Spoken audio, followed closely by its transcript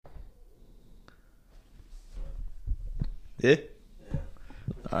Yeah.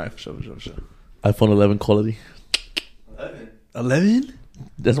 All right, for sure. iPhone 11 quality. 11?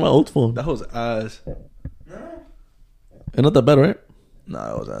 That's my old phone. That was ass. No. It's not that bad, right? Nah,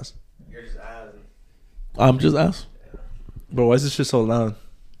 that was ass. You're just ass. I'm just ass. Bro, why is this shit so loud?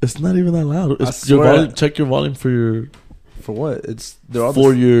 It's not even that loud. It's I your swear. volume. Check your volume for your For what? They're all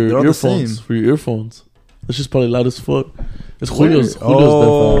for your they're all the earphones. same. For your earphones. It's just probably loud as fuck. It's Where? Julio's that fast.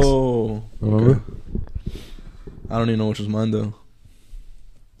 Oh, Remember? okay. I don't even know which was mine though.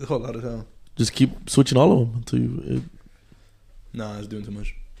 It's all loud as hell. Just keep switching all of them until you. Nah, it's doing too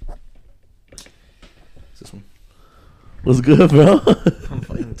much. It's this one. What's good, bro? I'm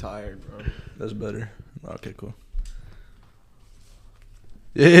fucking tired, bro. That's better. Okay, cool.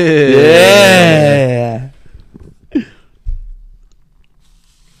 Yeah. Yeah.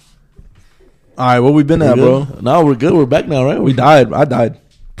 All right, where we been at, bro? No, we're good. We're back now, right? We died. I died.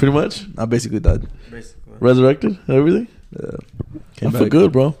 Pretty much. I basically died. Basically. Resurrected and everything. Yeah. I feel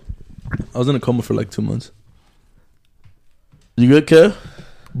good, bro. I was in a coma for like 2 months. You good, Kev?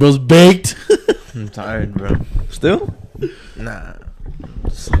 Bro's baked. I'm tired, bro. Still? Nah.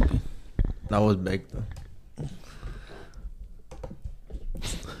 Sleepy. That was baked, though.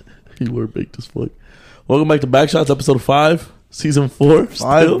 You were baked as fuck. Welcome back to Backshots, episode 5, season 4. 5,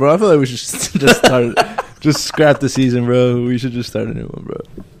 Still? bro. I feel like we should just start. Just scrap the season, bro. We should just start a new one, bro.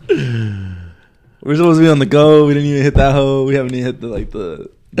 We're supposed to be on the go. We didn't even hit that hoe. We haven't even hit the.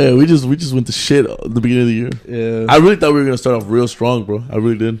 Yeah, we just went to shit at the beginning of the year. Yeah. I really thought we were gonna start off real strong, bro. I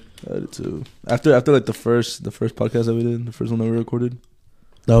really did. I did too. After like the first podcast that we did, the first one that we recorded.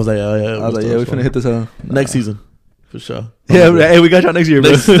 I was like, yeah. I was like, yeah, we finna hit this hoe. Next season, for sure. Yeah, hey, we got y'all next year,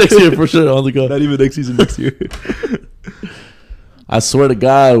 bro. Next year for sure on the go. Not even next season, next year. I swear to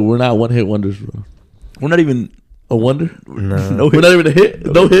God, we're not one hit wonders, bro. We're not even A wonder? no We're not even a hit.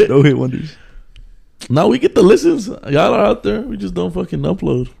 No hit. No hit wonders. Now we get the listens. Y'all are out there. We just don't fucking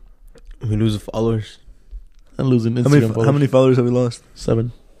upload. We lose followers. And losing Instagram How many followers have we lost?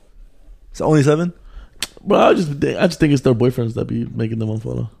 7. It's only 7. Bro, I just think it's their boyfriends that be making them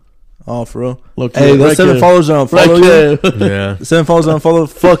unfollow. Oh, for real. Look, Hey, those 7 followers are on follow you. Yeah. 7 followers on follow.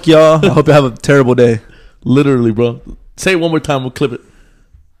 Fuck y'all. I hope you have a terrible day. Literally, bro. Say it one more time. We'll clip it.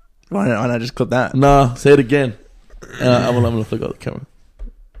 Why not just clip that? Nah, say it again. I'm gonna flick out the camera.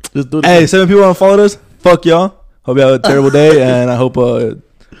 Just do it. Hey, 7 people unfollowed us. Fuck y'all. Hope you have a terrible day, and I hope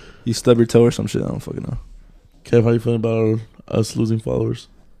you stub your toe or some shit. I don't fucking know. Kev, how you feeling about us losing followers?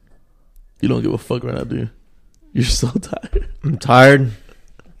 You don't give a fuck right now, do you? You're so tired. I'm tired.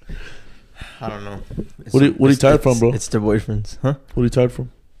 I don't know. What are you tired from, bro? It's their boyfriends, huh? What are you tired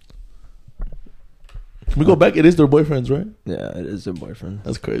from? Can we go back? It is their boyfriends, right? Yeah, it is their boyfriend.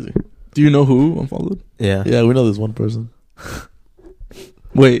 That's crazy. Do you know who unfollowed? Yeah. Yeah, we know there's one person.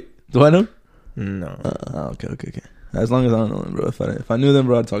 Wait, do I know? No. Oh, okay. As long as I don't know them, bro. If I knew them,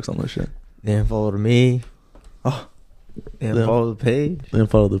 bro, I'd talk so much shit. They unfollowed me. Oh. They unfollowed the page. Then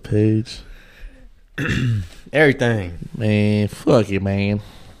follow the page. Everything. Man, fuck it, man.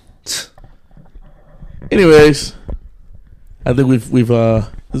 Anyways, I think we've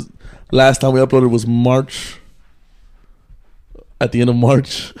last time we uploaded was March. At the end of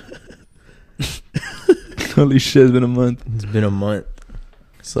March. Holy shit, it's been a month. It's been a month.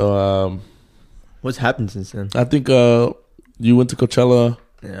 So What's happened since then? I think you went to Coachella.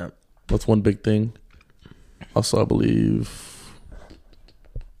 Yeah. That's one big thing. Also, I believe.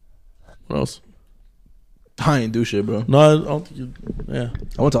 What else? I ain't do shit, bro. No, I don't think you. Yeah.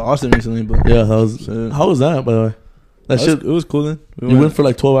 I went to Austin recently, but Yeah, how was shit. how was that, by the way? That shit. It was cool then. You went for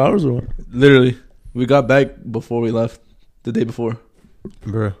like 12 hours or what? Literally. We got back before we left. The day before.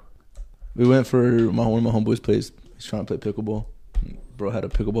 Bro. We went for one of my homeboys' place. He's trying to play pickleball. Bro had a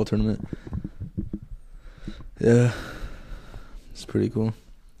pickleball tournament. Yeah. It's pretty cool.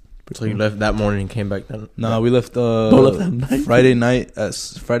 So you left that morning and came back then? Nah, we left left that night?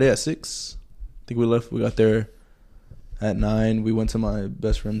 Friday at 6. I think we left. We got there at 9. We went to my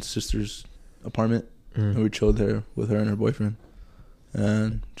best friend's sister's apartment and we chilled there with her and her boyfriend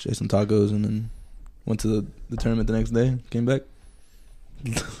and ate some tacos and then went to the tournament the next day. Came back.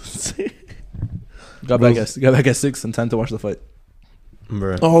 Got back at 6 in time to watch the fight.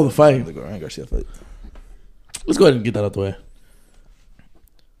 Bro. Oh, the fight. The Ryan Garcia fight. Let's go ahead and get that out the way.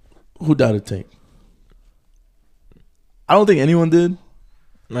 Who died at Tank? I don't think anyone did.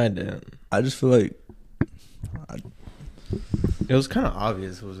 I didn't. I just feel like It was kind of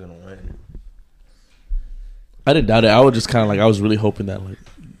obvious who was going to win. I didn't doubt it. I was just kind of like, I was really hoping that, like,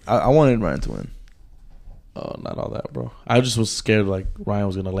 I wanted Ryan to win. oh, not all that, bro. I just was scared, like, Ryan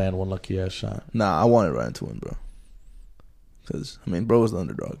was going to land one lucky ass shot. Nah, I wanted Ryan to win, bro. Because, I mean, bro was the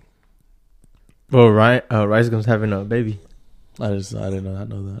underdog. Bro, Rice Gum's having a baby. I did not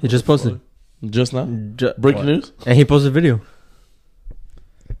know that. He just posted. Just now? Breaking news? And he posted a video.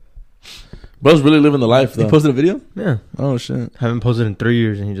 Bro's really living the life, though. He posted a video? Yeah. Oh, shit. Haven't posted in 3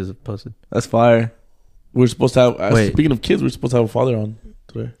 years and he just posted. That's fire. We're supposed to have... Wait. Speaking of kids, we're supposed to have a father on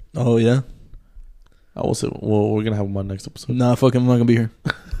today. Oh, yeah? I will say... Well, we're going to have him on next episode. Nah, fuck him. I'm not going to be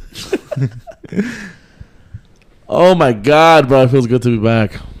here. Oh, my God, bro. It feels good to be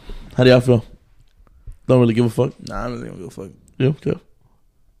back. How do y'all feel? Don't really give a fuck? Nah, I don't really don't give a fuck. Yeah, okay.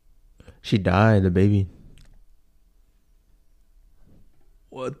 She died, the baby.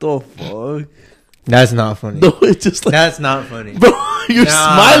 What the fuck? That's not funny. No, it's just like... That's not funny. Bro, you're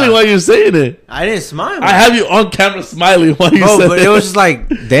Nah. smiling while you're saying it. I didn't smile. I have you on camera smiling while you Bro, said but it. it was just like,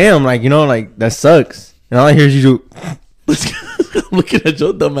 damn, like, you know, like, that sucks. And all I hear is you do, I'm looking at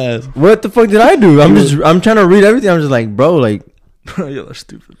your dumb ass. what the fuck did I do? I'm trying to read everything. I'm just like, bro, like, Bro, y'all are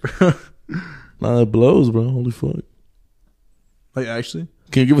stupid, bro. Nah, that blows, bro. Holy fuck. Like, actually?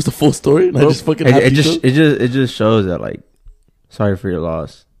 Can you give us the full story? Not Bro, just fucking it just shows that, like, sorry for your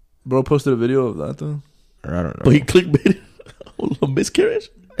loss. Bro posted a video of that, though. Or I don't know. But he clickbaited a miscarriage?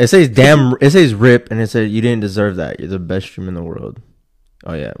 It says it says rip, and it said you didn't deserve that. You're the best stream in the world.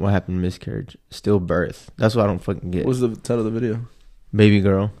 Oh yeah, what happened? Miscarriage, stillbirth. That's what I don't fucking get. What's the title of the video? Baby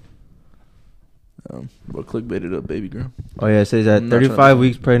girl. Bro, clickbaited up baby girl. Oh yeah, it says that I'm not trying 35 to-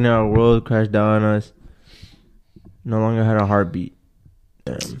 weeks pregnant, our world crashed down on us. No longer had a heartbeat.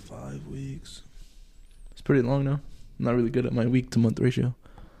 Damn. 5 weeks. It's pretty long now. I'm not really good at my week to month ratio.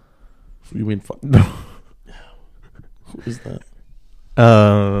 You mean fuck? Who is that?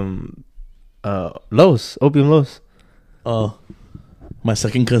 Los, Opium Los. My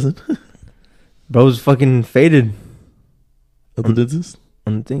second cousin Bro's fucking faded of the dentist.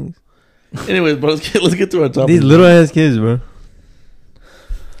 on the things. Anyways, bro, let's get to our topic. These little ass kids, bro.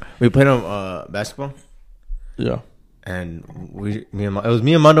 We played on basketball. Yeah. And it was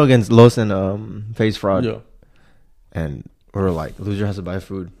me and Mando against Los and Face Fraud. Yeah. And we were like, loser has to buy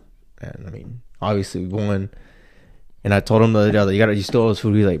food. And I mean, obviously we won. And I told him the other day, you still owe us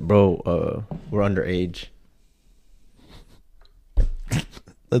food. He's like, bro, we're underage.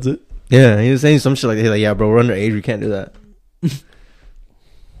 That's it? Yeah, he was saying some shit like that. He's like, yeah, bro, we're underage. We can't do that.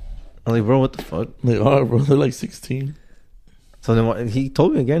 I'm like, bro, what the fuck? They are, bro. They're like 16. So then he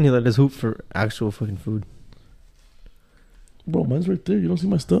told me again, he let us hoop for actual fucking food. Bro, mine's right there. You don't see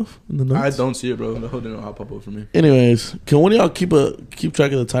my stuff in the notes? I don't see it, bro. The whole thing will pop up for me. Anyways, can one of y'all keep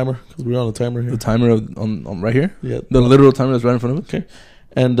track of the timer? Because we're on a timer here. The timer on right here? Yeah. The literal timer that's right in front of us? Okay.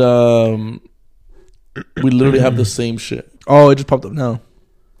 And we literally have the same shit. Oh, it just popped up now.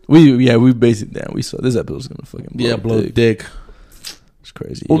 We basically, we saw this episode's gonna fucking blow dick. It's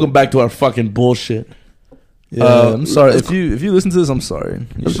crazy. Welcome back to our fucking bullshit. Yeah, I'm sorry. If you listen to this, I'm sorry.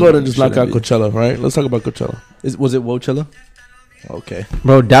 Let's go ahead and just knock out Coachella, right? Let's talk about Coachella. Was it Coachella? Okay.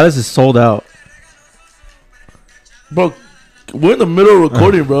 Bro, Dallas is sold out. Bro, we're in the middle of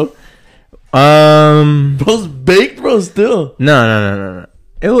recording, bro. Bro's baked, bro, still. No.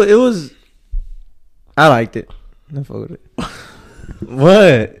 It was. I liked it. I fuck with it.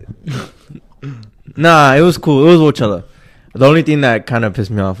 What? Nah, it was cool. It was Coachella. The only thing that kind of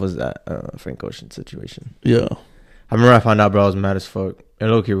pissed me off was that Frank Ocean situation. Yeah. I remember I found out, bro. I was mad as fuck. It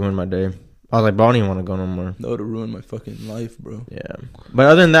low-key ruined my day. I was like, bro, I don't even want to go no more. That would have ruined my fucking life, bro. Yeah. But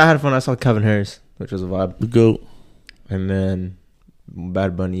other than that, I had fun. I saw Kevin Harris, which was a vibe. The GOAT. And then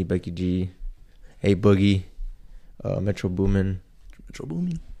Bad Bunny, Becky G, A Boogie, Metro Boomin,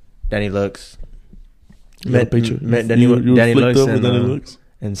 Danny Lux. Met Danny Lux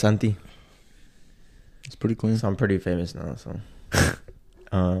and Santi. It's pretty clean. So I'm pretty famous now. So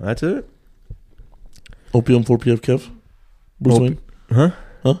that's it. Opium 4PF Kev. Bruce Wayne. Huh?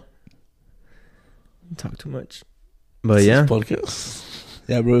 Huh? Talk too much. But yeah. Podcast.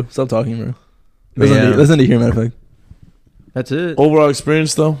 Yeah, bro. Stop talking, bro. But yeah. Let's end it here, matter of fact. That's it. Overall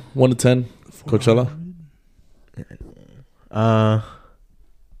experience, though, 1 to 10. Coachella.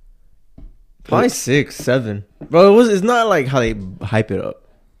 Probably 6, 7. Bro, it's not like how they hype it up.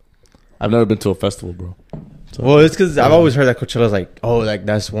 I've never been to a festival, bro. So, Well, it's because I've always heard that Coachella's like, oh, like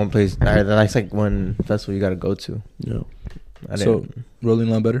that's one place. That's like one festival you got to go to. yeah. So, Rolling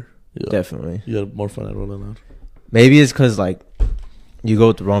Loud better? Yeah. Definitely. You had more fun at Rolling Loud. Maybe it's because like you go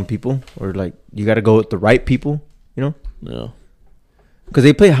with the wrong people, or like you got to go with the right people, you know? Yeah. Because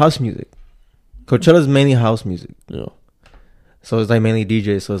they play house music. Coachella's mainly house music. Yeah. So it's like mainly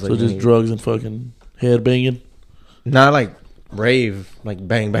DJs. So it's like So just drugs and fucking head banging. not like rave, like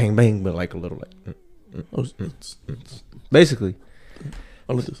bang, bang, bang, but like a little like. Oh, Basically.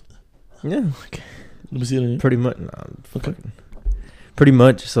 I'll let this. Yeah. Let me see it in here. Pretty much. Nah, Okay. Pretty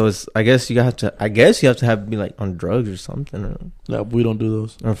much. So it's. I guess you have to. Be like on drugs or something, Yeah, we don't do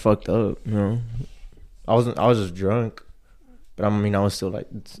those. or fucked up. You know. I was just drunk, but I mean, I was still like.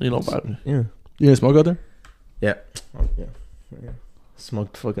 Vibing. Yeah. You didn't smoke out there? Yeah.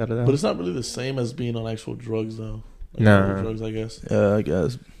 Smoked the fuck out of that. But it's not really the same as being on actual drugs, though. Like Nah. real drugs, I guess. Yeah, I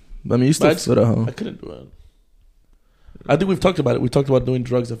guess. I mean, you still fit at home. I couldn't do it. I think we've talked about it. We talked about doing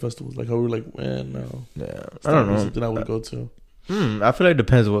drugs at festivals. Like how we were like, man, no. Yeah. It's I don't not know. something I would go to. I feel like it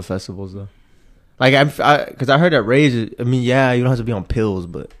depends on what festivals though. Like because I heard that Rage. I mean, yeah, you don't have to be on pills,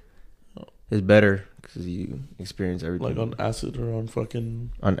 but it's better because you experience everything. Like on acid or on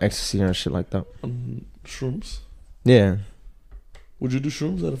fucking on ecstasy or shit like that. on shrooms. Yeah. Would you do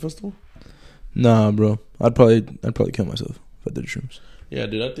shrooms at a festival? Nah, bro. I'd probably kill myself if I did shrooms. Yeah,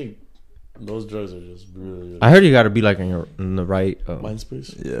 dude. I think those drugs are just really. I heard you got to be like in the right mind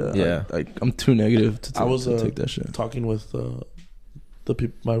space. Yeah, Yeah. I'm too negative to I was take that shit. talking with the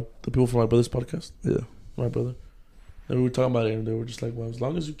people from my brother's podcast. Yeah, My brother. And we were talking about it, and they were just like, "Well, as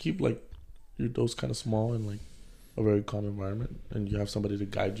long as you keep like your dose kind of small and like a very calm environment, and you have somebody to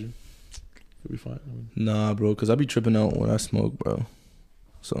guide you, you'll be fine." I mean, nah, bro. Cause I be tripping out when I smoke, bro.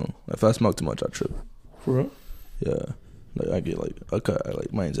 So if I smoke too much, I trip. for real? Yeah, like I get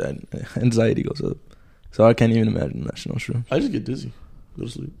like my anxiety goes up. So I can't even imagine that shit on shrooms. I just get dizzy. Go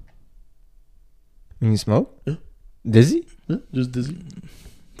to sleep. You smoke? Yeah. Dizzy? Yeah, just dizzy.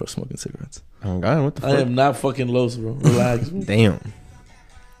 For smoking cigarettes. Oh God, what the fuck? I am not fucking lost, bro. Relax. Damn.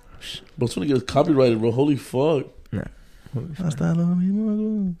 Bro, it's gonna get copyrighted, bro. Holy fuck.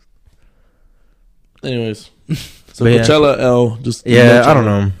 Anyways, so But yeah. Coachella, L, just Yeah, I don't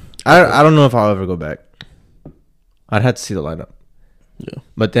know. I don't know if I'll ever go back. I'd have to see the lineup. Yeah,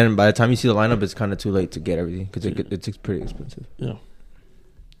 But then by the time you see the lineup, it's kind of too late to get everything because it's pretty expensive. yeah.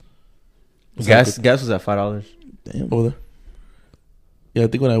 Gas was at $5. Damn. Over there. Yeah, I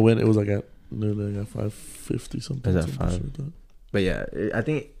think when I went, it was like at nearly like at $5.50 something. Is that something $5? like that. But yeah, I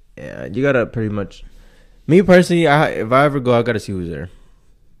think you gotta pretty much. Me personally, if I ever go, I gotta see who's there.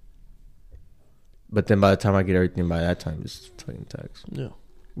 But then by the time I get everything, by that time it's fucking tax. Yeah.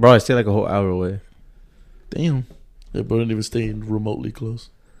 Bro, I stay like a whole hour away. Damn. Yeah, bro, didn't even stay remotely close.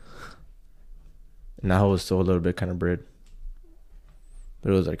 And that was still a little bit kind of bread.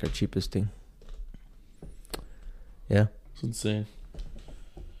 But it was like our cheapest thing. Yeah. It's insane.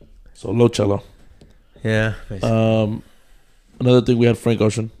 So Coachella. Yeah. Another thing, we had Frank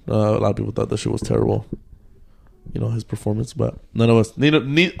Ocean. A lot of people thought that shit was terrible. You know, his performance, but none of us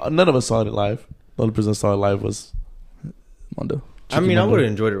saw it live. The only person that saw it live was Mondo. I mean, I would have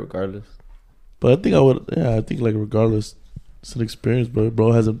enjoyed it regardless. But I think I would. Yeah, I think like regardless, it's an experience, bro.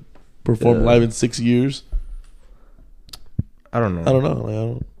 Bro hasn't performed live in 6 years. I don't know. I don't know. Like, I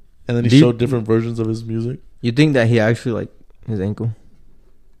don't. And then he Do you- showed different versions of his music. You think that he actually like his ankle?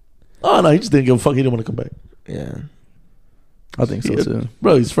 Oh no, he just didn't give a fuck. He didn't want to come back, Yeah. I think so Yeah. too.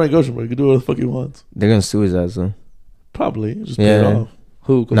 bro. He's Frank Ocean, bro. He can do whatever the fuck he wants. They're gonna sue his ass though. Probably just pay it Yeah. off.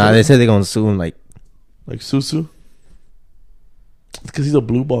 Who? Nah, they said they're gonna sue him like. Like Susu. It's because he's a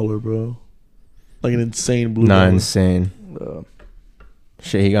blue baller, bro. Like an insane blue Nah, baller. insane. Uh,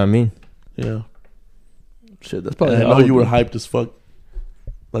 Shit, he got me. Yeah. shit, that's And probably. I how know would you were be. hyped as fuck.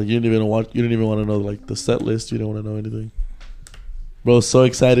 Like you didn't even watch. You didn't even want to know like the set list. You didn't want to know anything. Bro, so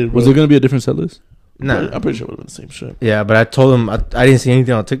excited. Bro. Was it gonna be a different set list? Nah. I'm pretty sure it would have been the same shit. Yeah, but I told him I didn't see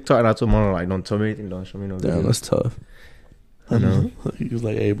anything on TikTok, and I told him like, "Don't tell me anything. Don't show me no Damn, video." that's tough. I know. He was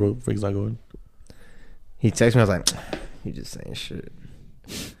like, "Hey, bro, Frank's not going." He texted me. I was like, "He just saying shit."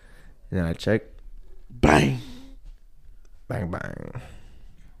 And then I checked. Bang. Bang bang.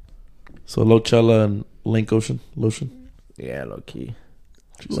 So Coachella and Link Ocean, Lotion. Yeah, low key.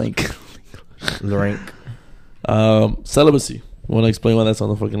 Link. Rank. Celibacy. You want to explain why that's on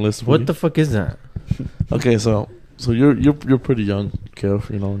the fucking list? For What you? the fuck is that? Okay, so you're pretty young, Kev.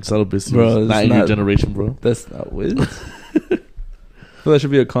 You know, and celibacy, Bro, is it's not in your not- generation, bro. That's not weird. I feel that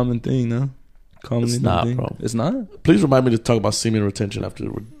should be a common thing, no? It's not, thing. bro. It's not. Please remind me to talk about semen retention after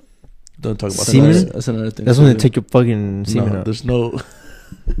we're done talking about Semen? celibacy. That's another thing. That's when they take your fucking semen No, out. there's no.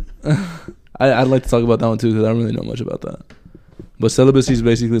 I'd like to talk about that one too because I don't really know much about that. But celibacy is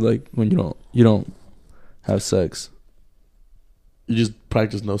basically like when you don't have sex. You just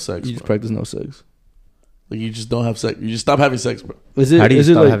practice no sex. You just bro. practice no sex. Like you just don't have sex. You just stop having sex, bro. Is it? How do you is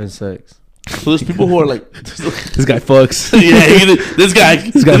it stop like, having sex? So there's people who are like, this guy fucks? yeah, this guy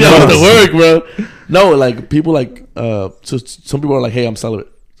guy got fucks. to work, bro. No, like people like, so some people are like, hey, I'm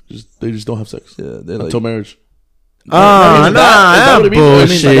celibate. They just don't have sex Yeah, they're like. until marriage. Ah, Is that what it means? I mean,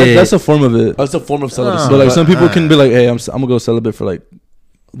 bullshit. like, That's a form of it. That's a form of celibacy. But like some people can be like, hey, I'm gonna go celibate for like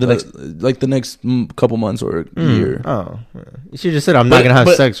The next, the next couple months or year. Oh, you should just said I'm not gonna have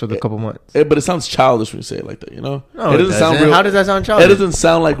sex for a couple months. But it sounds childish when you say it like that. You know, No, it doesn't sound real. How does that sound childish? It doesn't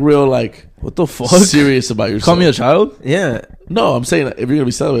sound like real. Like What the fuck? serious about yourself. Call me a child? Yeah. No, I'm saying that if you're gonna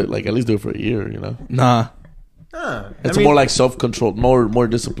be celibate, like at least do it for a year. You know, Nah, it's more like self-controlled, more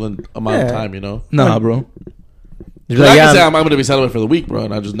disciplined amount of time. You know, nah, bro. You're I like, can yeah, say I'm gonna be celibate for the week, bro,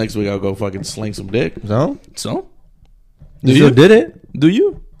 and I just next week I'll go fucking sling some dick. so So, you Do still you? did it? do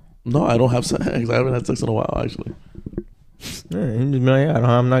you? No, I don't have sex. I haven't had sex in a while, actually. Yeah, you just be like,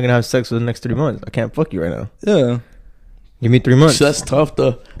 I'm not gonna have sex for the next 3 months. I can't fuck you right now. Yeah. Give me 3 months. That's tough,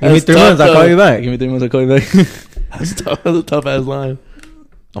 though. Give me 3 months. I'll call you back. Give me 3 months. I'll call you back. That's tough. That's a tough ass line.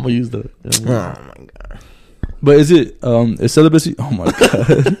 I'm gonna use that. Oh my god. But is celibacy? Oh my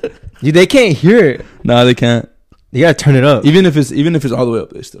god. Dude, they can't hear it. Nah, they can't. You gotta turn it up. Even if it's all the way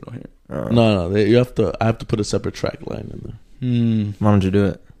up, they still don't hear it. No. You have to. I have to put a separate track line in there. Why don't you do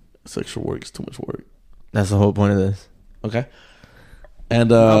it? Sexual work is too much work. That's the whole point of this. Okay. And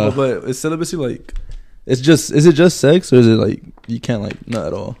No, but is celibacy like? Is it just sex or is it like you can't like nut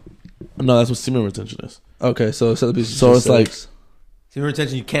at all? no, that's what semen retention is. Okay, so celibacy. So it's like Semen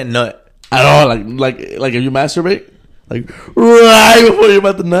retention, you can't nut. at all. Like if you masturbate, like right before you're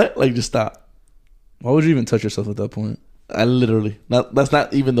about to nut, like just stop. why would you even touch yourself at that point? I literally. That's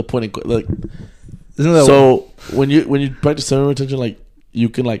not even the point. Like Isn't that so when you practice semen retention, like you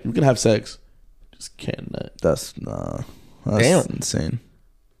can have sex, just can't nut. That's nah. That's Damn. insane.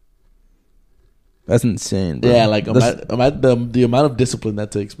 That's insane, bro. Yeah, like I'm at the amount of discipline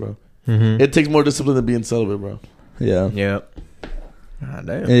that takes, bro. Mm-hmm. It takes more discipline than being celibate, bro. Yeah. Yep. God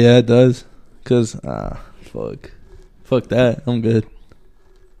damn. Yeah, it does. Cause fuck that. I'm good.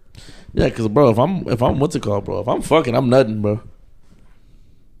 Yeah, cause bro, if I'm what's it called, bro? If I'm fucking, I'm nutting, bro.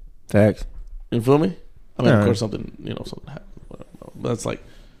 Facts. You feel me? I mean, Yeah. of course, something happened. Whatever, bro. But that's like,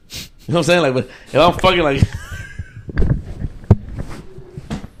 you know what I'm saying? Like, but if I'm fucking like.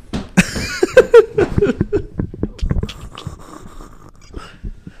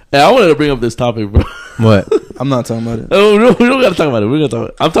 Hey, I wanted to bring up this topic, bro. What? I'm not talking about it. Oh, we don't gotta talk about it. We're gonna talk about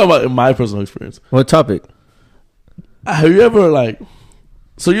it. I'm talking about in my personal experience. What topic? Have you ever like?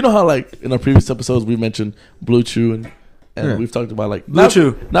 So you know how like in our previous episodes we mentioned Blue Chew and Yeah. we've talked about like Blue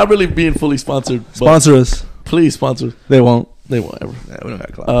Chew. not really being fully sponsored. But Sponsor us. please sponsor. They won't. They won't ever. Yeah, we don't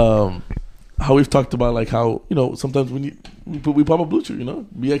got clout. How we've talked about like how sometimes we pop a Blue Chew,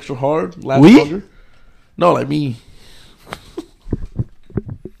 be extra hard, last We? longer. No, like me.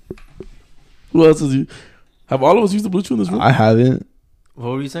 Who else has you? Have all of us used the Blue Chew in this room? I haven't. What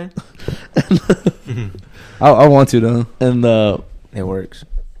were you saying? I want to though. And It works.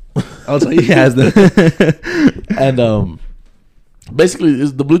 I was like, he has them. and basically,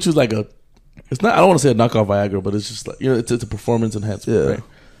 the Blue Chew is like it's not. I don't want to say a knockoff Viagra, but it's just like it's a performance enhancement, Yeah. right?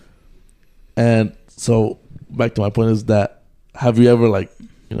 And so back to my point is that have you ever like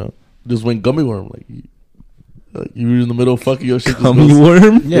just went gummy worm like you were in the middle of fucking your shit Gummy just goes,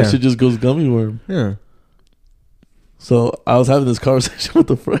 worm? your Yeah. shit just goes gummy worm. Yeah. So I was having this conversation with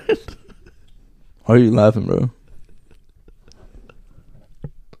a friend. Why are you laughing, bro?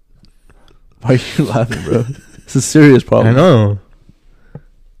 Why are you laughing, bro? It's a serious problem. I know.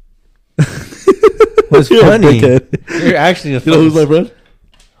 What's You're a funny? dickhead. You're actually a You know who's my friend?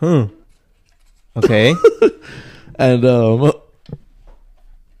 Huh. Okay. And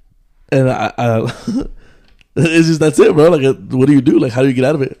I it's just that's it, bro. Like, what do you do? Like, how do you get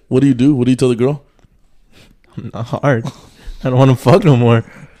out of it? What do you do? What do you tell the girl? Not hard. I don't want to fuck no more.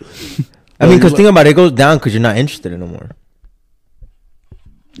 I No, mean, because you think about it, it goes down because you're not interested in no more.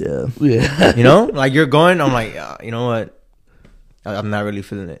 Yeah. Yeah. You know, like you're going. I'm like, you know what? I'm not really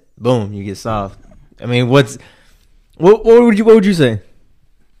feeling it. Boom, you get soft. I mean, what would you say?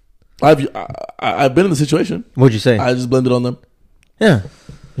 I've been in the situation. What'd you say? I just blended on them. Yeah.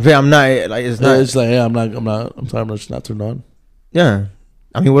 But I'm not like it's not. It's like, yeah, I'm sorry, I'm just not turned on. Yeah.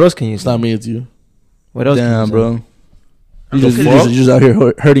 I mean, what else can you It's say? not me, it's you. What else? Damn, can you bro. say? You're just out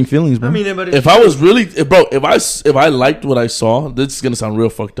here hurting feelings, bro. I mean, but If I was really, if I liked what I saw, this is gonna sound real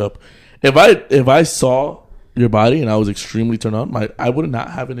fucked up. If I saw your body and I was extremely turned on, I would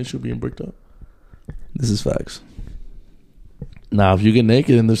not have an issue being bricked up. This is facts. Now, if you get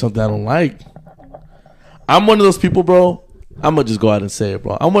naked and there's something I don't like, I'm one of those people, bro. I'm gonna just go out and say it,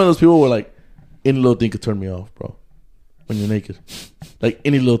 bro. I'm one of those people where like any little thing could turn me off, bro. When you're naked, like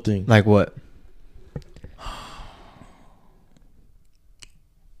any little thing. like what?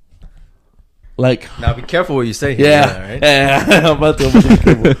 Like, Now be careful what you say here. yeah, Right? yeah. I'm about to be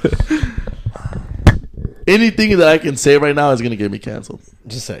careful. Anything that I can say right now is gonna get me canceled.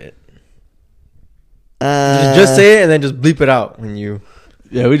 Just say it. Just say it and then just bleep it out when you.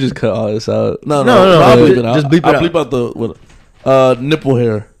 Yeah, we just cut all this out. No, No, I'll no, bleep it out. just bleep it I'll out. bleep out nipple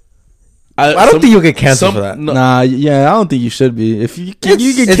hair. I don't think you'll get canceled for that. No, Nah, yeah, I don't think you should be. If you get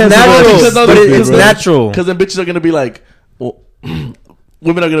It's canceled, natural, because but other- it's bro. natural. because then bitches are gonna be like, well,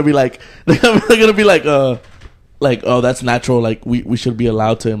 women are gonna be like, they're gonna be like, oh, that's natural. Like we should be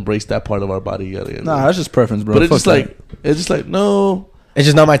allowed to embrace that part of our body. Yada, yada. nah, that's just preference, bro. but it's Fuck just that. like no. It's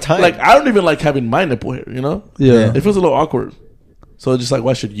just not my time. Like I don't even like having my nipple hair. You know, yeah. it feels a little awkward. So it's just like,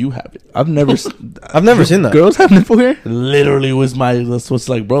 why should you have it? I've never seen that. Girls have nipple hair? Literally was that's what's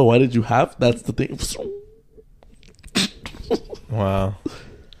like, bro. Why did you have? That's the thing. Wow.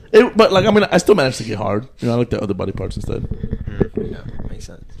 But like, I mean, I still managed to get hard. You know, I like the other body parts instead. Yeah, makes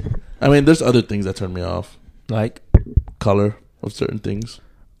sense. I mean, there's other things that turn me off. Like, Color of certain things.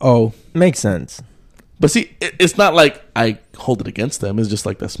 Oh, makes sense. But see, it's not like I hold it against them. It's just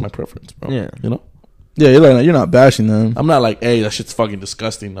like that's my preference, bro. Yeah. You know? yeah. You're not bashing them. I'm not like, hey, that shit's fucking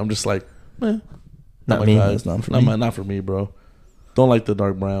disgusting. I'm just like, Not my me. guy. That's not for me. Not for me, bro. Don't like the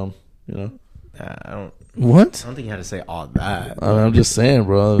dark brown, you know? I don't What? think you had to say all that. I mean, I'm just saying,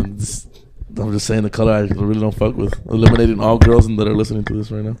 bro. I'm just saying the color I really don't fuck with. Eliminating all girls that are listening to this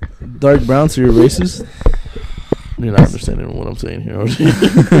right now. Dark brown, so you're racist? You're not understanding what I'm saying here.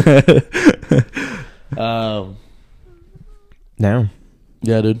 Damn.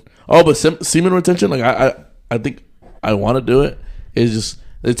 Yeah, dude. Oh, but semen retention, like I think I want to do it. It's just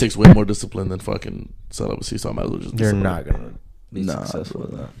it takes way more discipline than fucking celibacy. So I might as well just. You're decide. not gonna be Nah, successful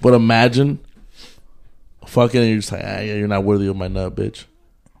with that. But imagine fucking and you're just like, yeah, you're not worthy of my nut, bitch.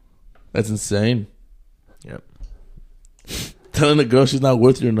 That's insane. Yep. Telling a girl she's not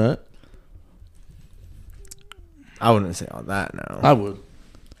worth your nut. I wouldn't say all that now. I would.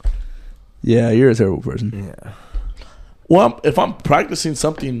 Yeah, you're a terrible person. Yeah. Well, if I'm practicing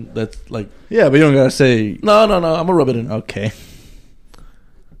something that's like, Yeah, but you don't gotta say. no, I'm gonna rub it in. Okay.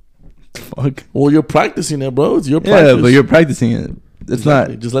 Fuck. Well, you're practicing it, bro. It's your practice. Yeah, but you're practicing it. It's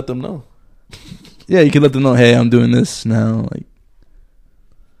Exactly. not. Just let them know. Yeah, you can let them know. Hey, I'm doing this now. Like,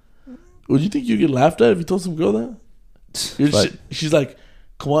 Would you think you get laughed at if you told some girl that? But- She's like,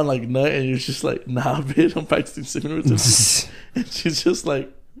 come on, like nut, and you're just like, nah, bitch, I'm practicing semen retention. And she's just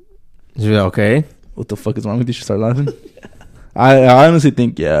like, Yeah, okay. what the fuck is wrong with you? She start laughing. I honestly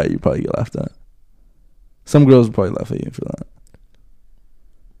think, yeah, you probably get laughed at. Some girls would probably laugh at you for that.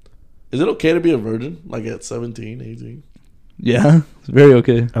 is it okay to be a virgin? Like at 17, 18? Yeah, it's very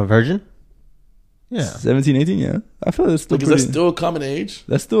okay. A virgin? Yeah. 17, 18, yeah. I feel like it's still Like, is pretty. that still a common age?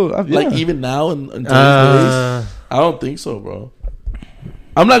 That's still, yeah. Like even now in today's days? I don't think so, bro.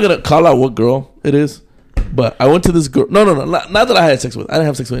 I'm not gonna call out what girl it is, but I went to this girl. No, not that I had sex with. I didn't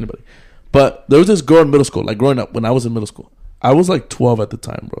have sex with anybody. But there was this girl in middle school, like growing up when I was in middle school. I was like 12 at the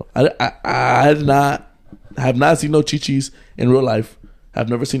time, bro. I have not seen no chichis in real life. I've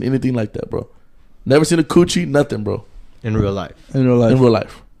never seen anything like that, bro. Never seen a coochie, nothing, bro. In real life. In real life. In real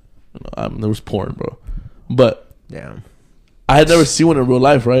life, you know, there was porn, bro. But Damn. I had never seen one in real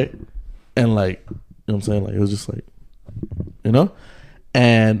life, right? And like, you know what I'm saying? Like, it was just like, you know?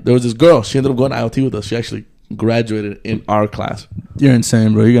 And there was this girl. She ended up going to IoT with us. She actually graduated in our class. You're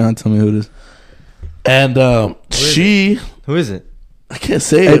insane, bro. You're gonna tell me who it is. And Who is it? I can't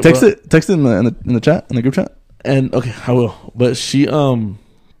say Hey, it. text bro. it. Text it in the chat, in the group chat. And okay, I will. But she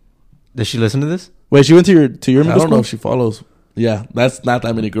Does she listen to this? Wait, she went to your I middle don't know school? if she follows. Yeah, that's not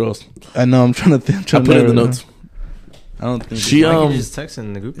that many girls. I know. I'm trying to think. I put it in the notes. I don't think She Why can't you just text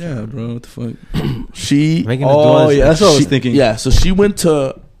in the group. Yeah, bro. What the fuck? She Making us Oh, do yeah. That's what I was she- thinking. Yeah, so she went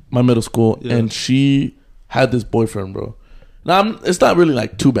to my middle school Yeah. and she had this boyfriend, bro. Now it's not really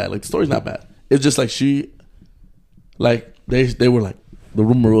like too bad. Like the story's not bad. It's just like she, like they were like the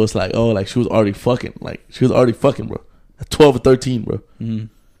rumor was like, oh, like she was already fucking, bro. At 12 or 13, bro. Mhm.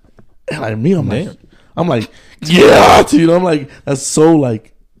 And like me, I'm Damn. like, yeah, you know, I'm like, that's so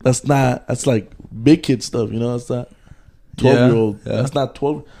like, that's like big kid stuff, you know, it's not 12-year-old. Yeah. That's not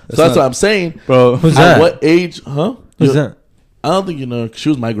 12. That's So that's not- what I'm saying. Bro, Who's At that? what age, huh? Who's that? I don't think you know. 'Cause she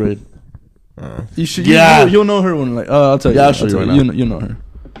was my grade. you should. Yeah. You'll know her when like. I'll tell you. Yeah, I'll I'll show you tell right you. now. You know her.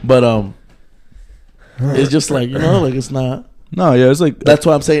 But it's just like, you know, like it's not. No, yeah, it's like That's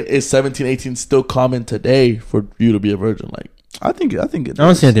why I'm saying is 17, 18 still common today for you to be a virgin? Like I think it. I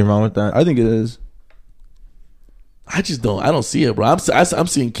don't see anything wrong with that. I think it is. I just don't. I don't see it, bro. I'm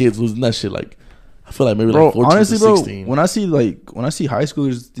seeing kids losing that shit. Like I feel like maybe Bro, like 14 honestly, to bro, 16. when I see high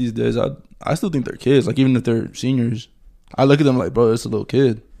schoolers these days, I still think they're kids. Like even if they're seniors, I look at them like, bro, it's a little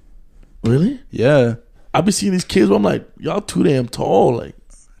kid. Really? Yeah, I be seeing these kids where I'm like, y'all too damn tall. Like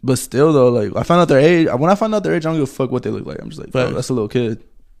but still though, like I found out their age. When I find out their age, I don't give a fuck what they look like. I'm just like, bro, Facts. that's a little kid.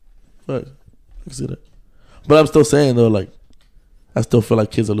 But I can see that. But I'm still saying though, like I still feel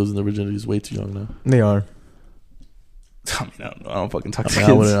like kids are losing their virginities way too young now. They are. I mean, I don't know. I don't fucking talk to I,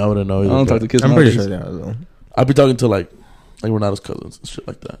 mean, kids. I wouldn't know I either. don't bro. talk to kids. I'm pretty nowadays. sure they are though. I'd be talking to like Renado's cousins and shit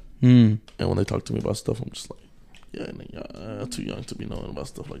like that. Hmm. And when they talk to me about stuff, I'm just like, yeah, too young to be knowing about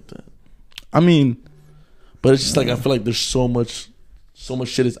stuff like that. I mean, But it's just like I feel like there's so much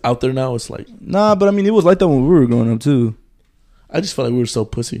shit is out there now. It's like nah, but I mean, it was like that when we were growing up too. I just felt like we were so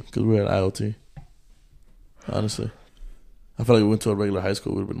pussy because we were at IoT. Honestly, I feel like we went to a regular high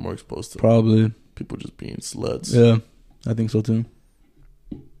school. We'd have been more exposed to Probably. people just being sluts. Yeah, I think so too.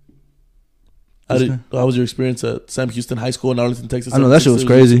 How was your experience at Sam Houston High School in Arlington, Texas? I know that shit was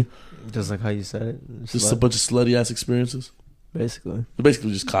crazy. Just like how you said it. Just a bunch of slutty ass experiences. basically.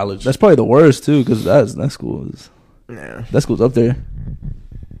 Basically, just college. That's probably the worst too, because that school is Yeah. that school's up there.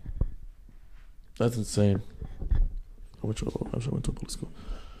 That's insane. I went to a public school.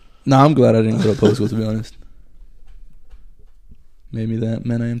 Nah, I'm glad I didn't go to public school, to be honest. Made me that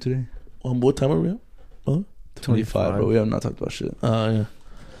man I am today. What time are we at? 25, bro. We have not talked about shit. Yeah.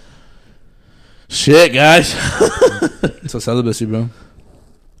 Shit, guys. It's a celibacy, bro.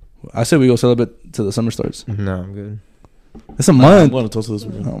 I said we go celibate till the summer starts. No, I'm good. It's a I'm month. going to Tulsa this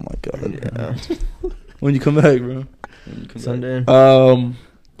weekend. Oh my god. Yeah. When you come back, bro. Sunday.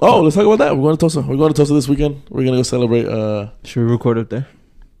 Let's talk about that. We're going to Tulsa. We're going to Tulsa this weekend. We're gonna go celebrate. Should we record up there?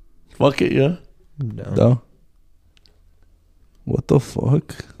 Fuck it, yeah. No. No. What the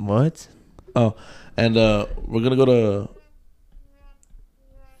fuck? What? And we're gonna go to.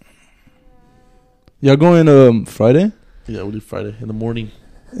 Y'all going Friday? Yeah, we leave Friday in the morning,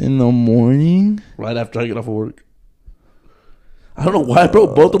 In the morning? right after I get off of work. I don't know why, bro.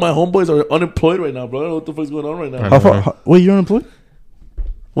 Both of my homeboys are unemployed right now, bro. I don't know what the fuck's going on right now. I How far? know. Wait, you're unemployed?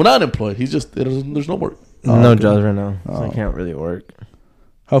 Well, not unemployed. He's just there's no work. Oh, No okay. jobs right now, so I Oh. can't really work.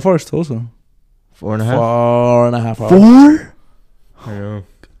 How far is Tulsa? 4.5. 4.5 hours. 4? I know.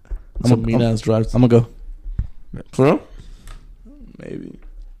 It's a mean ass drive. I'm gonna go. For real? Maybe.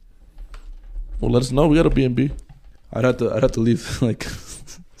 Well, let us know. We got a B&B. I'd have to leave like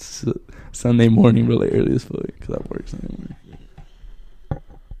Sunday morning, really early as fuck, because I work Sunday morning.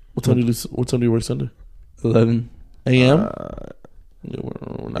 What time do you leave? What time do you work Sunday? 11 a.m. Uh, Yeah,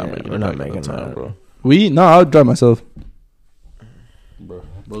 we're not yeah, making. we're it not back in making time, that. bro. I'll drive myself Bro,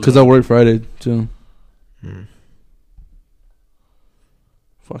 because I work Friday too. hmm.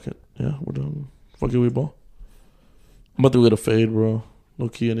 Fuck it. Yeah, we're done. Fuck it, we ball. I'm about to go get a fade, bro. Low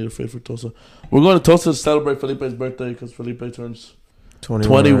key, I need a fade for Tulsa. We're going to Tulsa to celebrate Felipe's birthday because Felipe turns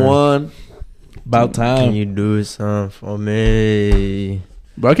 21. About time. Can you do something for me?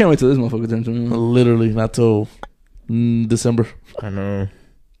 But I can't wait till this motherfucker turns 21. Literally, not till December. I know.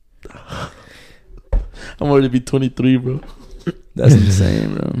 I'm already be 23, bro. That's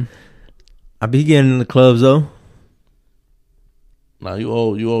insane, bro. I be getting in the clubs though. Nah, you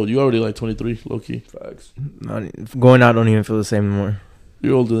old. You already like 23, low key. Facts. Going out don't even feel the same anymore.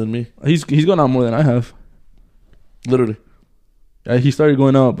 You're older than me. He's gone out more than I have. Literally. He started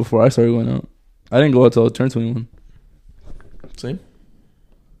going out before I started going out. I didn't go out till I turned 21. Same.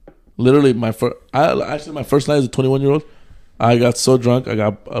 Literally, my first night as a 21-year-old, I got so drunk, I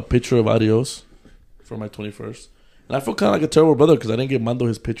got a picture of Adios for my 21st. And I feel kind of like a terrible brother because I didn't get Mando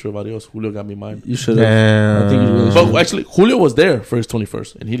his picture of Adios. Julio got me mine. You should have. Damn. I think you really But should. actually, Julio was there for his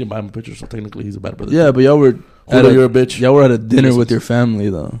 21st, and he didn't buy him a picture, so technically he's a bad brother. Yeah, but y'all were Julio, at you're a bitch. y'all were at a dinner with your family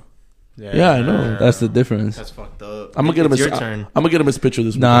though. Yeah, I know. That's the difference. That's fucked up. I'm gonna get him It's his. your turn. I'm gonna get him his picture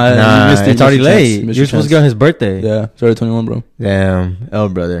this week. Nah, Nah, you missed it. it's You already missed your chance. late. You missed You're your supposed to chance. get on his birthday. Yeah, started 21, bro. Damn, L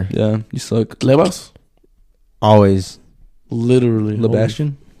brother. Yeah, you suck. Levas, Always. literally.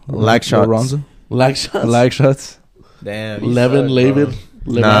 Lebastian, Lag shots. Lorenzo, Lag shots. lag shots. Damn. Levin, Lavid.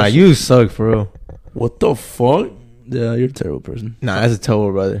 Nah, you suck for real. What the fuck? Yeah, you're a terrible person. Nah, that's a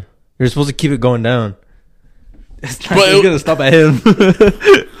total brother. You're supposed to keep it going down. Bro, You're gonna stop at him.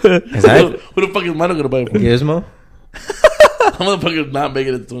 Is that Who the fuck is Mano gonna buy it for? Gizmo I'm motherfucker not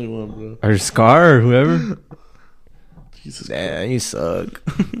making it to 21, bro. or Scar or whoever? Jesus. Damn, you suck.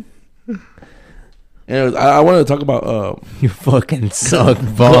 Anyways, I wanted to talk about You fucking suck,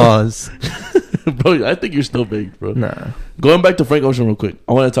 boss. bro, I think you're still big, bro. Nah. Going back to Frank Ocean real quick.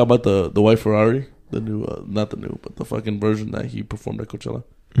 I want to talk about the white Ferrari, the new, not the new, but the fucking version that he performed at Coachella.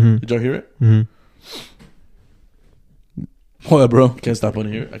 Mm-hmm. Did y'all hear it? Mm-hmm. What, bro? Can't stop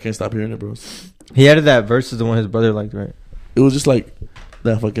on here. I can't stop hearing it, bro. He added that versus the one his brother liked, right? It was just like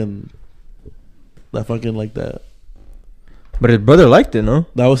that fucking like that. But his brother liked it, no?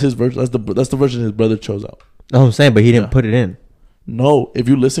 That was his version. That's the version his brother chose out. That's what I'm saying, but he didn't Yeah. put it in. No, if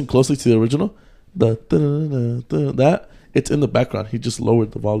you listen closely to the original, that it's in the background. He just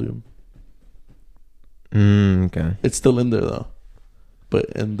lowered the volume. Okay. It's still in there though. But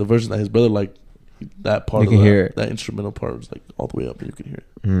in the version that his brother liked, that part You of can hear it. that instrumental part was like all the way up, and you could hear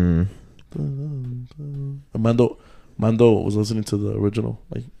it. Mm. And Mando was listening to the original,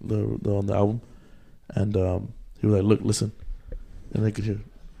 like the on the album, and he was like, "Look, listen," and they could hear.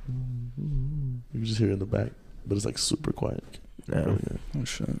 You could just hear it in the back, but it's like super quiet. Yeah. Oh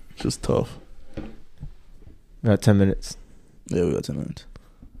shit. It's just tough. We got 10 minutes. Yeah, we got 10 minutes.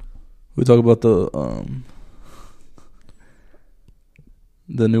 We talk about the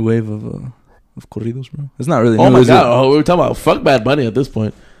new wave of corridos, bro. It's not really new. Oh my is it? god, we were talking about fuck Bad Bunny at this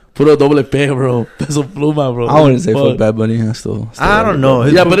point. Puro doble P, bro. Peso pluma, bro. I wouldn't say fuck Bad Bunny. I don't know.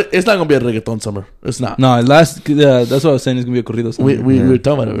 Yeah, but it's not gonna be a reggaeton summer. It's not. No, yeah, that's what I was saying. It's gonna be a corrido summer. We were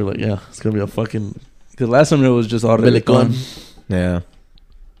talking about it. We were like, yeah, it's gonna be a fucking. Because last summer it was just all reggaeton. Yeah.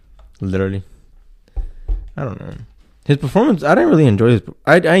 Literally. I don't know. His performance, I didn't really enjoy his.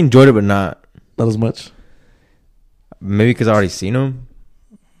 I enjoyed it, but not as much. Maybe because I already seen him.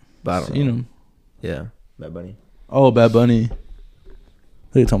 But I don't know. him. Yeah. Bad Bunny. Oh, Bad Bunny. What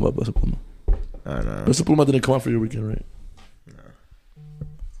are you talking about, Peso Pluma? I don't know. Peso Pluma didn't come out for your weekend, right? No.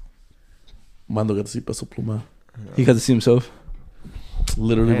 Mando got to see Peso Pluma. He got to see himself.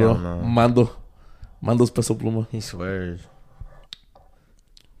 Literally, Hell bro. no. Mando's Peso Pluma. He swears.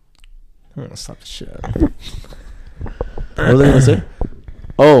 I'm gonna stop the shit. What was I gonna say?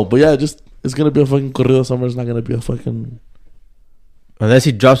 Oh, but yeah, just it's gonna be a fucking corrido summer. It's not gonna be a fucking. Unless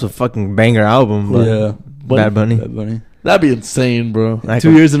he drops a fucking banger album. But Yeah. Bad Bunny. Bad Bunny. That'd be insane, bro. Like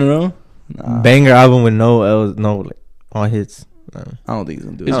 2 years in a row? Nah. Banger album with no like all hits. No. I don't think he's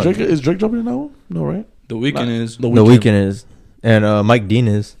gonna do it. Is Drake dropping an album? No, right? The Weeknd is. The Weeknd is. And Mike Dean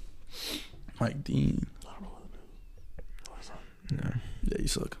is. Mike Dean. No. Yeah, you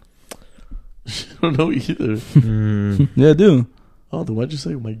suck. I don't know either. Yeah, I do. Oh, then why'd you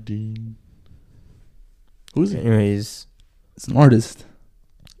say Mike Dean? Who is he? Anyways, It's an artist.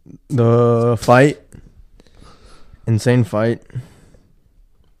 the fight. Insane fight.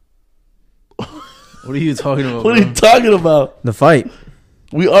 What are you talking about? What are you talking about? The fight.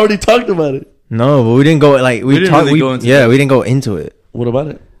 We already talked about it. No, but we didn't go like We didn't really go into yeah, that. we didn't go into it. What about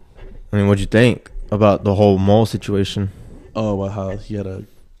it? I mean, what'd you think about the whole mole situation? Oh, about how he had a.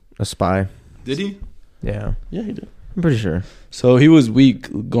 A spy. Did he? Yeah, Yeah, he did. I'm pretty sure. So he was weak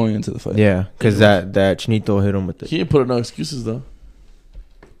going into the fight. Yeah, because that Chinito hit him with it. He didn't put up no excuses though.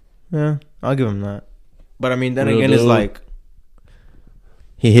 Yeah, I'll give him that. But I mean, then Real again, it's dude. like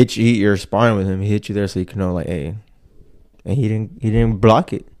he hit you. You're sparring with him. He hit you there so you can know, like, hey, and he didn't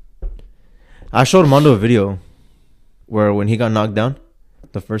block it. I showed Mondo a video where when he got knocked down,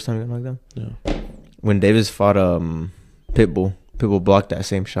 the first time he got knocked down, Yeah. when Davis fought Pitbull blocked that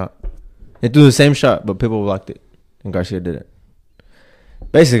same shot. They threw the same shot, but Pitbull blocked it, and Garcia did it.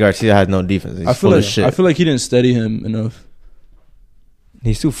 Basically, Garcia has no defense. He's I feel full like of shit. I feel like he didn't steady him enough.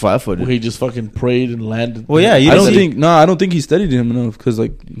 He's too flat-footed. Where he just fucking prayed and landed. Well, yeah, you I didn't don't think he steadied him enough because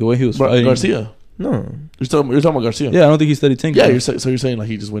like the way he was fighting. Garcia. No. You're talking about Garcia. Yeah, I don't think he steadied Tank. Yeah, you're saying like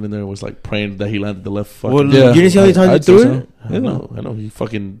he just went in there and was like praying that he landed the left fucking. Well, Yeah. you didn't see how many times he I'd threw say it? so. I know. He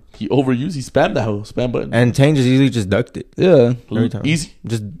overused. He spammed that whole spam button. And Tang just easily just ducked it. Yeah, Every time. Easy.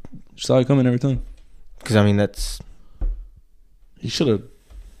 Just saw it coming every time. because, I mean, that's... He should have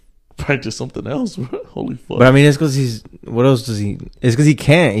practiced something else, bro. Holy fuck. But, I mean, it's because he's... What else does he... It's because he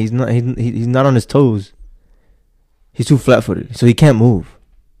can't. He's not on his toes. He's too flat-footed. So he can't move.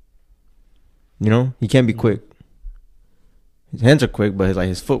 You know? He can't be quick. His hands are quick, but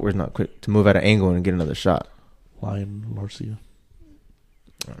his footwork's not quick to move at an angle and get another shot. Lion Garcia.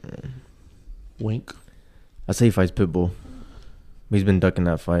 Wink. I'd say he fights Pitbull. He's been ducking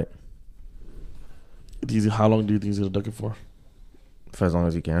that fight How long do you think he's gonna duck it for? as long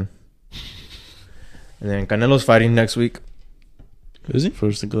as he can. And then Canelo's fighting next week Is he?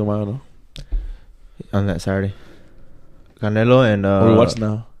 First Cinco de Mayo, no? on that Saturday. Canelo and... What are we watching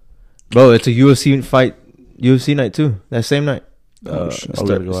now? Bro, it's a UFC fight. UFC night too. That same night. Shit. we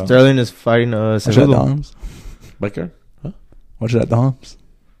gotta go out. Sterling is fighting Watch that Cejudo. Doms. Backyard? Watch that Doms.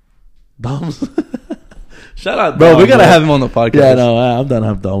 Doms. Shout out, Bro, Dom, we gotta have him on the podcast. Yeah, no, I'm done.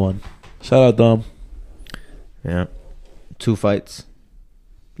 Have Dom on. Shout out, Dom. Yeah. 2 fights.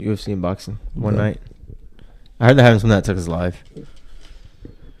 UFC and boxing. One Okay. night. I heard they're having some of that Texas Live.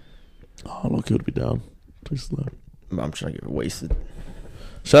 Oh, Loki would be down. Please love. But I'm trying to get wasted.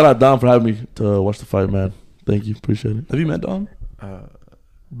 Shout out, Dom, for having me to watch the fight, man. Thank you. Appreciate it. Have you met Dom?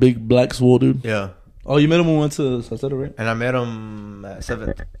 Big black swole dude. Yeah. Oh, you met him when we went to Salcedo, right? And I met him at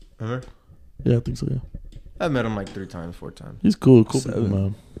 7th. Remember? Yeah, I think so, yeah. I met him like 3 times, 4 times. He's cool. Cool Seven. people,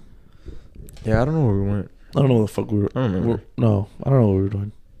 man. Yeah, I don't know where we went. I don't know what the fuck we were. I don't remember. No, I don't know what we were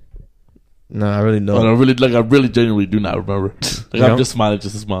doing. No, I really But don't. I really genuinely do not remember. Like, You I'm don't? just smiling,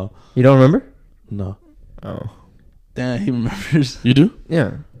 just a smile. You don't remember? No. Oh. Damn, he remembers. You do?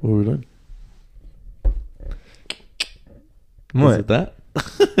 Yeah. What were we doing? Was What? it that?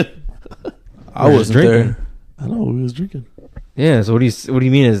 I We're wasn't drinking. there. I know, we was drinking. Yeah, so what do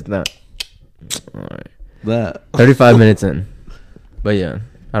you mean is that? Alright. That. 35 minutes in. But yeah,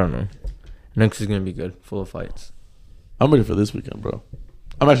 I don't know. Next is going to be good. Full of fights. I'm ready for this weekend, bro.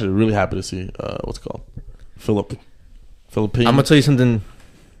 I'm actually really happy to see, what's it called? Philippines. I'm going to tell you something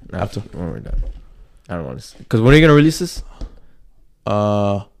after when we're done. I don't want to. Because when are you going to release this?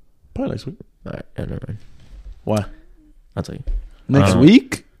 Probably next week. Alright, yeah, never mind. Why? I'll tell you. Next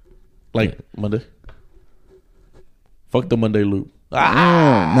week? Like, Monday? Fuck the Monday loop.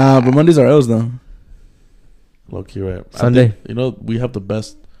 Nah, but Mondays are L's though. Low key, right? I Sunday. think, you know, we have the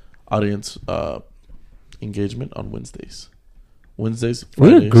best audience engagement on Wednesdays. Wednesdays, We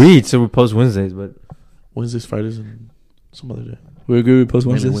Fridays. agreed to post Wednesdays, but Wednesdays, Fridays, and some other day. We agreed we post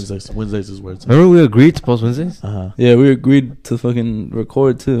Mainly Wednesdays. Wednesdays. Wednesdays is where it's at. remember we agreed to post Wednesdays? Uh-huh. Yeah, we agreed to fucking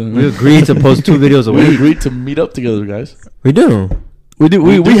record too. We agreed to post 2 videos a We week. agreed to meet up together, guys. We do. We do.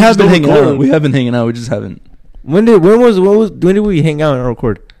 We We do, have just been don't hanging record. out. We have been hanging out. We just haven't. When did we hang out and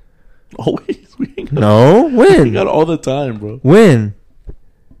record? Always. We hang out. No, We hang when? out all the time, bro. When?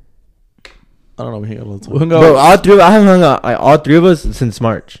 I don't know. We hang out all the We time. hung Bro, out. I haven't hung out all 3 of us since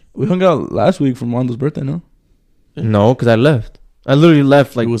March. We hung out last week for Mondo's birthday. No, No, because I left. I literally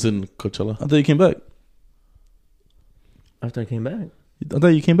left Like, like it was in Coachella. I thought you came back. after I came back. I thought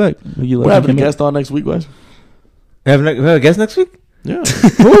you came back. You We're left, having a you came guest on next week, guys. We have a guest next week? Yeah.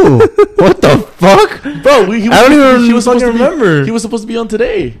 Who? What the fuck? Bro, I don't even he was supposed fucking to be, remember. He was supposed to be on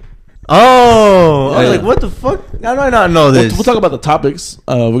today. Oh, I was Yeah. like, what the fuck? How do I not know this? We'll talk about the topics.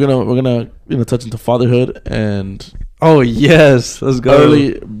 We're gonna touch into fatherhood and back. Oh yes, let's go.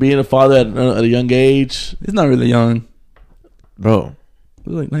 early being a father at a young age. He's not really young. Bro, Was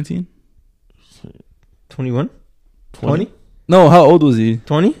he like 19? 21? 20? No, how old was he?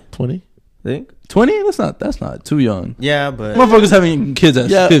 20? 20. I think. 20? That's not too young. Yeah, but Motherfuckers having kids at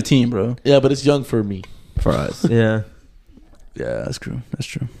Yeah. 15, bro. Yeah, but it's young for me. For us. yeah. Yeah, that's true. That's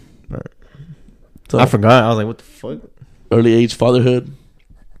true. Right. So, I forgot. I was like, what the fuck? Early age fatherhood.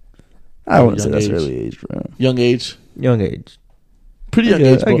 I wouldn't say Young that's age. early age, bro. Young age. Young age. Pretty young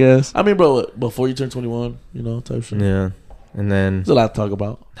age, bro. I guess. I mean, bro, before you turn 21, type shit. Yeah. And then There's a lot to talk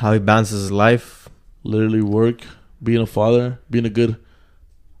about. how he balances his life, Literally work, being a father, being a good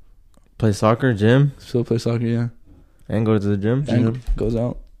play soccer, gym, Still play soccer, yeah. and go to the gym. And goes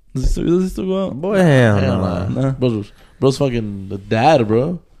out. Does he still go out? Boy, hell Hell no. nah. Nah. Bro's fucking the dad,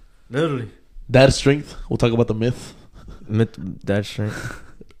 bro. Literally. Dad strength. We'll talk about the myth. That strength.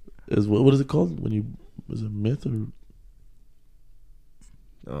 Is what is it called when you is it myth or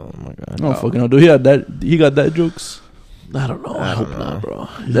Oh my god. I don't fucking know. Dude, he got that jokes. I don't know. I I hope don't not, know. bro.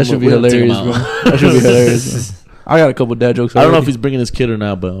 That should be We'll take him hilarious, out. bro. That should be hilarious, bro. I got a couple dad jokes. I don't know if already. he's bringing his kid or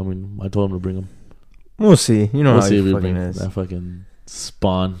not, but I mean, I told him to bring him. We'll see. You know We'll how see if he he fucking brings is. that fucking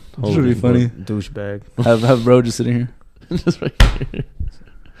spawn. This should be funny. Douchebag. Have bro just sitting here. Just right here.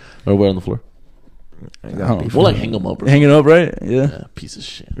 Or where on the floor? I I got don't- beef We'll with like him. hang him up. Or Hanging up, right? Yeah. yeah, piece of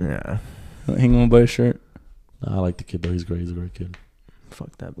shit. Yeah. Hang him up by his shirt. Nah, I like the kid though. He's great. He's a great kid.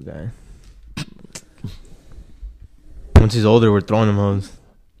 Fuck that guy. Once he's older, we're throwing him homes.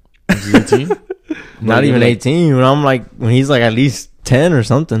 He's 18. Not even 18. When I'm like, when he's like at least 10 or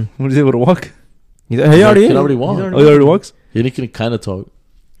something. When he's able to walk. He already Can is. already walk. He's Oh, he already walks? Yeah, he can kind of talk.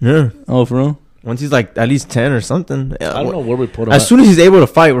 Yeah. Oh, for real? Once he's like at least 10 or something. Yeah, I don't know where we put him. As soon as he's able to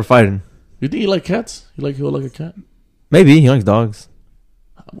fight, we're fighting. You think he like cats? He'll like a cat? Maybe. He likes dogs.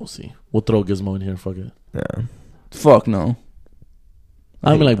 We'll see. We'll throw Gizmo in here. Fuck it. Yeah. Fuck no.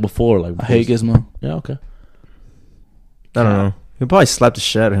 I mean, like before. Like I hate Gizmo. Yeah. Okay. I don't know. He'll probably slap the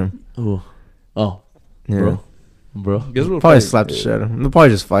shit out of him. Ooh. Oh, Yeah. bro. Gizmo Probably slap the shit out of him. They'll probably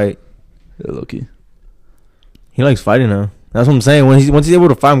just fight. Yeah, low key. He likes fighting now. That's what I'm saying. Once he's able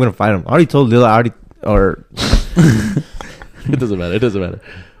to fight, I'm gonna fight him. I already told Lila. I It doesn't matter. It doesn't matter.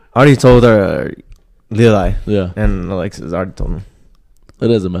 already told her Lila Yeah. and Alexis. I already told them. It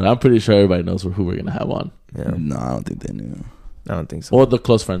doesn't matter. I'm pretty sure everybody knows who we're gonna have on. Yeah. No, I don't think they knew. I don't think so. Or the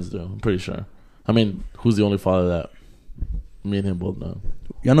close friends do. I'm pretty sure. I mean, who's the only father that me and him both know?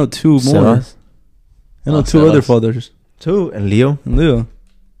 Y'all know two more. Sebas? Y'all know Oh, two other Sebas. fathers. 2 and Leo, And Leo.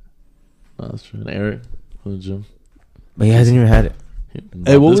 Oh, that's true. And Eric from the gym. but he hasn't even had it.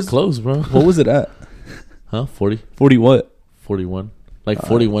 Hey, what This was- close, bro? What was it at? Huh? 40? 40 what? 41? Like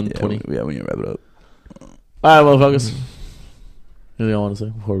 41, yeah, 20? Yeah, we need to wrap it up. All right, motherfuckers. Anything I want to say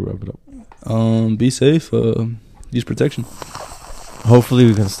before we wrap it up? Be safe. Use protection. Hopefully,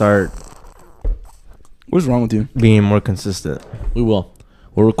 we can start What's wrong with you? being more consistent. We will.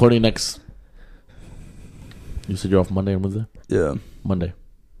 We're recording next. You said you're off Monday and Wednesday? Yeah. Monday.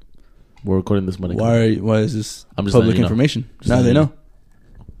 We're recording this Monday. Why is this I'm just public letting you know. information? Just Now letting they you know.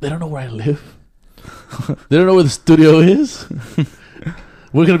 They don't know where I live. They don't know where the studio is.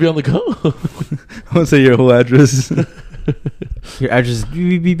 We're going to be on the go. I won't say your whole address. Your address.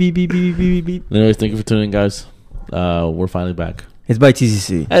 Beep, beep, beep, beep, beep, beep, beep. Anyways, thank you for tuning in, guys. We're finally back. It's by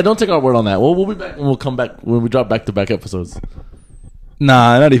TCC. Hey, don't take our word on that. We'll be back when we'll come back when we drop back-to-back episodes.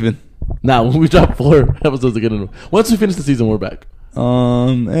 Nah, not even. Nah, when we drop 4 episodes again. Once we finish the season, we're back. Hey,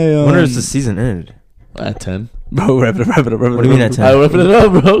 When does the season end? At 10. Bro, wrap it up. What do you mean at 10? Alright, wrapping it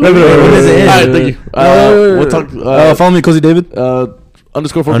up, bro. Wrap it up. When does it end? Alright, thank you. We'll talk. Follow me, Cozy David. _4 PF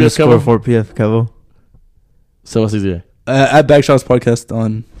Underscore Kevo. 4PF Kevo. So what's easier? At Bagshots Podcast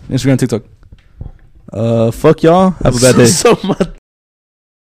on Instagram, TikTok. Fuck y'all. Have a bad day. So much.